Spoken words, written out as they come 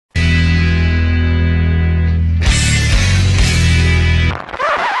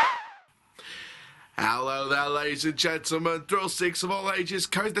ladies and gentlemen, thrill seekers of all ages,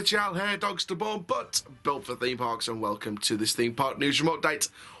 codes the child hair, dogs to born, but built for theme parks, and welcome to this Theme Park Newsroom update,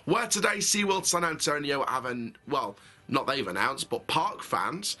 where today Seaworld San Antonio not they've announced, but park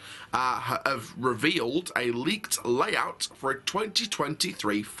fans have revealed a leaked layout for a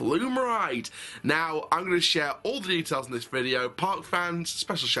 2023 Flume ride. Now, I'm going to share all the details in this video. Park fans,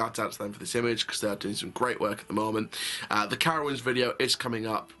 special shout out to them for this image, because they are doing some great work at the moment. The Carowinds video is coming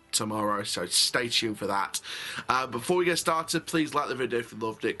up tomorrow, so stay tuned for that. Before we get started, please like the video if you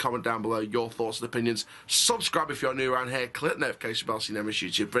loved it, comment down below your thoughts and opinions, subscribe if you're new around here, click the notification bell so you never miss a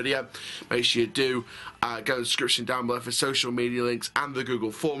YouTube video. Make sure you do go in the description down below for social media links and the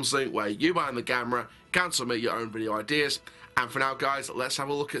Google Forms link where you behind the camera can submit your own video ideas. And for now, guys, let's have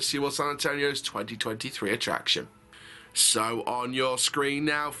a look at Seaworld San Antonio's 2023 attraction. So on your screen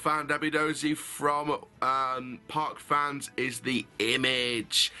now, Fan Debbie Dozy from Park Fans is the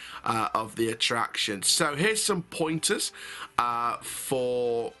image of the attraction. So here's some pointers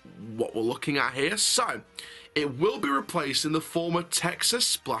for what we're looking at here. So it will be replacing the former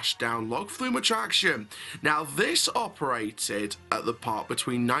Texas Splashdown log flume attraction. Now this operated at the park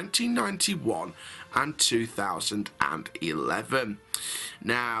between 1991 and 2011.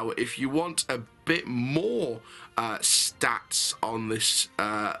 Now if you want a bit more stats on this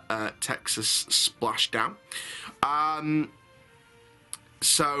Texas Splashdown,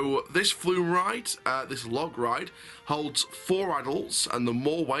 so this flume ride, this log ride, holds 4 adults, and the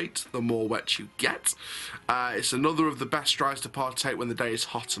more weight, the more wet you get. It's another of the best rides to partake when the day is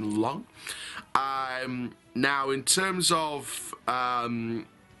hot and long. Now, in terms of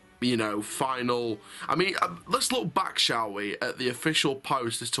you know, let's look back, shall we, at the official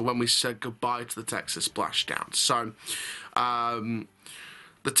post as to when we said goodbye to the Texas Splashdown. So, the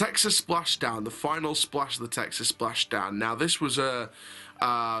Texas Splashdown, the final splash of the Texas Splashdown. Now, this was like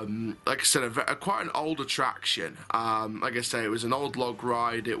I said, quite an old attraction. Like I say, it was an old log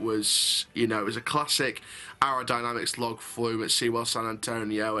ride. It was, you know, it was a classic aerodynamics log flume at Seaworld San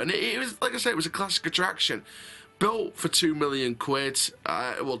Antonio, and it was, like I say, it was a classic attraction. Built for $2 million,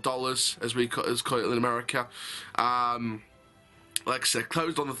 well, dollars as we call it in America. Like I said,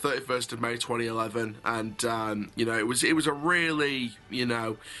 closed on the 31st of May 2011, and you know, it was a really, you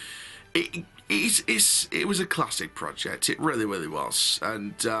know, it was a classic project. It really was,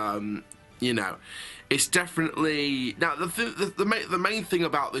 and you know, it's definitely now the main thing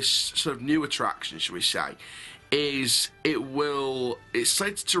about this sort of new attraction, shall we say, is it's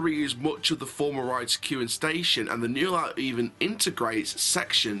slated to reuse much of the former ride's queue and station, and the new layout even integrates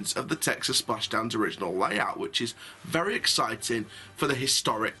sections of the Texas Splashdown's original layout, which is very exciting for the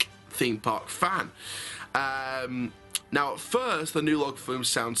historic theme park fan. Now, at first, the new log flume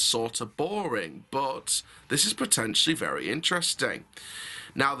sounds sort of boring, but this is potentially very interesting.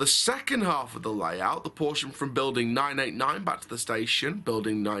 Now, the second half of the layout, the portion from building 989 back to the station,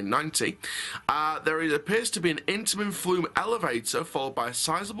 building 990, there appears to be an Intamin flume elevator followed by a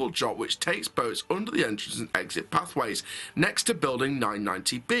sizable drop which takes boats under the entrance and exit pathways next to building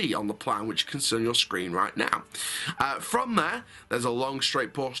 990B on the plan which you can see on your screen right now. From there, there's a long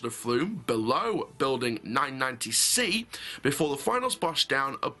straight portion of flume below building 990C before the final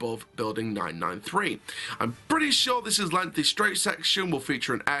splashdown above building 993. I'm pretty sure this is lengthy straight section will feature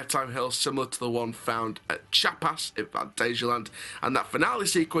an airtime hill similar to the one found at Chiapas in Fantasyland, and that finale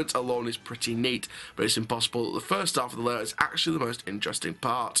sequence alone is pretty neat, but it's impossible that the first half of the layout is actually the most interesting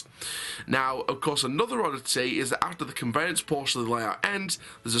part. Now, of course, another oddity is that after the conveyance portion of the layout ends,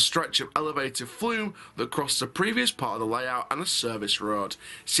 there's a stretch of elevated flume that crosses the previous part of the layout and a service road.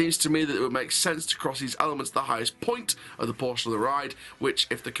 Seems to me that it would make sense to cross these elements at the highest point of the portion of the ride, which,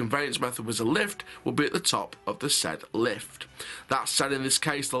 if the conveyance method was a lift, would be at the top of the said lift. That said, in this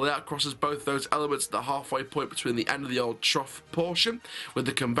case, the layout crosses both those elements at the halfway point between the end of the old trough portion, with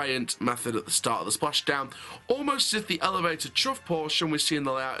the conveyance method at the start of the splashdown, almost as if the elevated trough portion we see in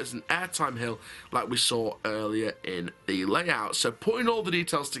the layout is an airtime hill like we saw earlier in the layout. So putting all the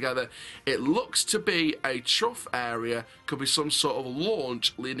details together, it looks to be a trough area, could be some sort of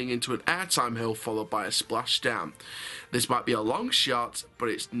launch leading into an airtime hill followed by a splashdown. This might be a long shot, but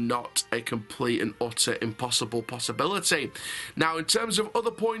it's not a complete and utter impossible possibility. Now, in terms of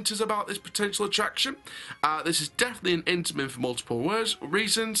other pointers about this potential attraction, this is definitely an Intamin for multiple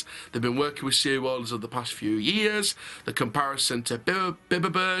reasons. They've been working with Seaworld over the past few years. The comparison to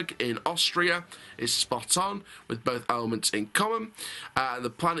Biberberg in Austria is spot on, with both elements in common. The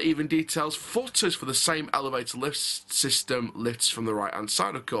plan even details footers for the same elevator lift system, lifts from the right hand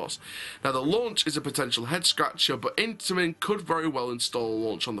side, of course. Now, the launch is a potential head scratcher, but Intamin could very well install a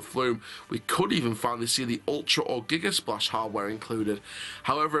launch on the flume. We could even finally see the Ultra or Giga Splash hardware included,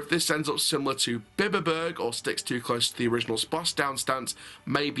 However, if this ends up similar to Bibberberg or sticks too close to the original Splashdown stance,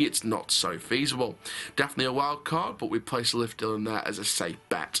 maybe it's not so feasible. Definitely a wild card, but we place a lift deal in there as a safe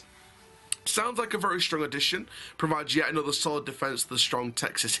bet. Sounds like a very strong addition, provides yet another solid defence to the strong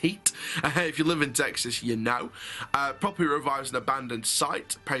Texas heat. If you live in Texas, you know. Properly revives an abandoned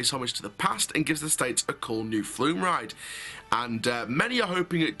site, pays homage to the past, and gives the States a cool new Flume ride. And many are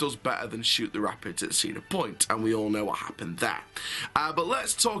hoping it does better than Shoot the Rapids at Cedar Point, and we all know what happened there. But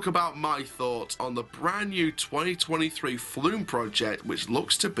let's talk about my thoughts on the brand new 2023 Flume project, which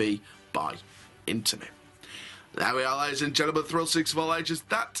looks to be by Intamin. There we are, ladies and gentlemen, thrill seekers of all ages.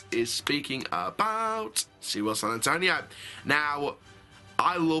 That is speaking about Seaworld San Antonio. Now,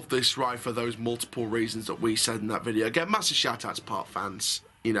 I love this ride for those multiple reasons that we said in that video. Again, massive shout out to park fans.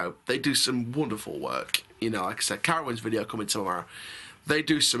 You know, they do some wonderful work. You know, like I said, Carowinds video coming tomorrow. They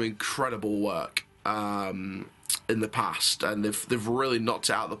do some incredible work in the past, and they've really knocked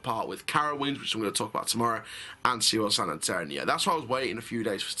it out of the park with Carowinds, which I'm going to talk about tomorrow, and Seaworld San Antonio. That's why I was waiting a few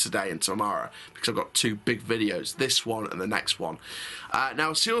days for today and tomorrow, because I've got two big videos, this one and the next one.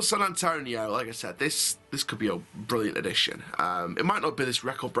 Now, Seaworld San Antonio, like I said, this could be a brilliant addition. It might not be this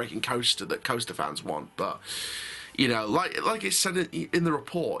record-breaking coaster that coaster fans want, but you know, like it said in the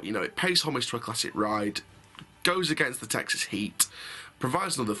report, you know, it pays homage to a classic ride, goes against the Texas heat,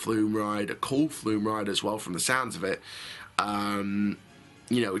 provides another Flume ride, a cool Flume ride as well from the sounds of it. You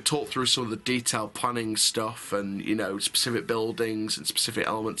know, we talked through some of the detailed planning stuff and, you know, specific buildings and specific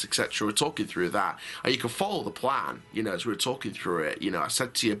elements, etc. We're talking through that. And you can follow the plan, you know, as we were talking through it. You know, I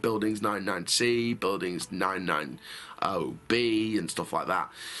said to you, buildings 99C, buildings 990B and stuff like that.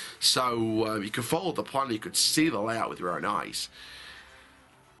 So you can follow the plan, you could see the layout with your own eyes.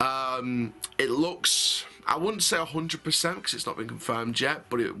 It looks, I wouldn't say 100% because it's not been confirmed yet,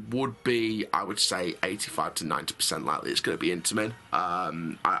 but it would be, I would say, 85 to 90% likely it's going to be Intamin.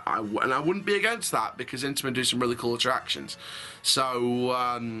 And I wouldn't be against that because Intamin do some really cool attractions. So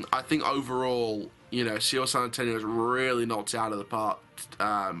I think overall, you know, Seaworld San Antonio has really knocked it out of the park,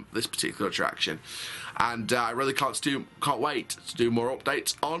 this particular attraction. And I really can't wait to do more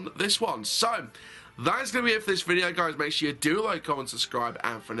updates on this one. So that is going to be it for this video, guys. Make sure you do like, comment, subscribe,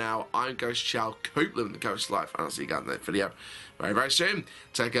 and for now, I'm Ghost Chow, Coop, living the coast life, and I'll see you guys in the next video very, very soon.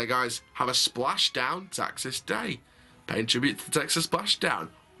 Take care, guys. Have a splashdown Texas day. Paying tribute to the Texas Splashdown.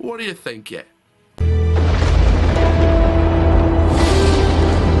 What do you think, it?